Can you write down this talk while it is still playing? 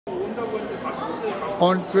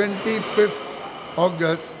On 25th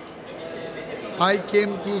August, I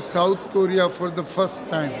came to South Korea for the first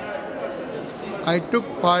time. I took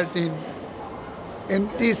part in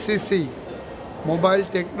MTCC, Mobile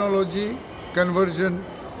Technology Conversion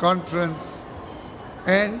Conference,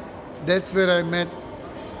 and that's where I met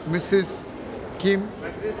Mrs. Kim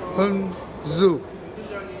Eun-joo,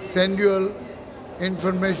 Sendual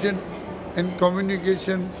Information and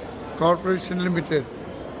Communication Corporation Limited.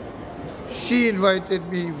 She invited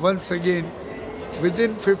me once again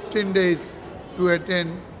within 15 days to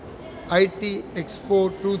attend IT Expo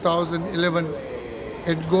 2011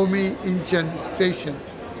 at Gomi Incheon Station.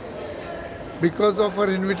 Because of her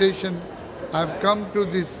invitation, I have come to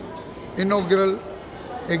this inaugural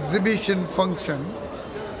exhibition function.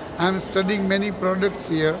 I am studying many products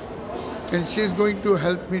here, and she is going to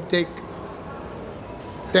help me take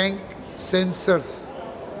tank sensors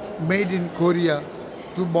made in Korea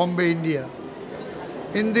to Bombay, India.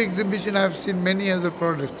 In the exhibition, I have seen many other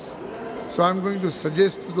products. So I'm going to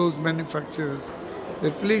suggest to those manufacturers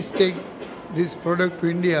that please take this product to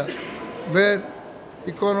India, where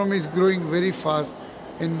economy is growing very fast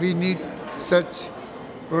and we need such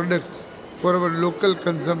products for our local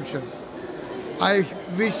consumption. I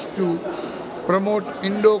wish to promote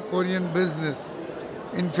Indo-Korean business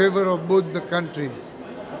in favor of both the countries.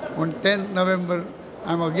 On 10th November,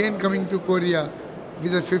 I'm again coming to Korea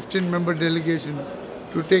with a 15-member delegation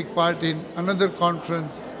to take part in another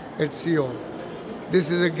conference at Seoul. This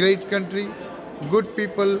is a great country, good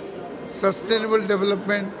people, sustainable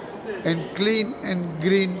development, and clean and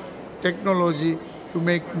green technology to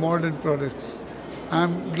make modern products.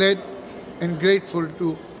 I'm glad and grateful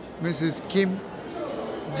to Mrs. Kim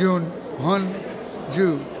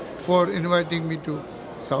Eun-joo for inviting me to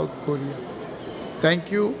South Korea.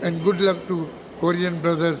 Thank you and good luck to Korean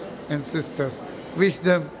brothers and sisters. Wish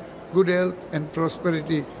them good health and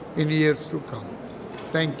prosperity in years to come.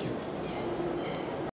 Thank you.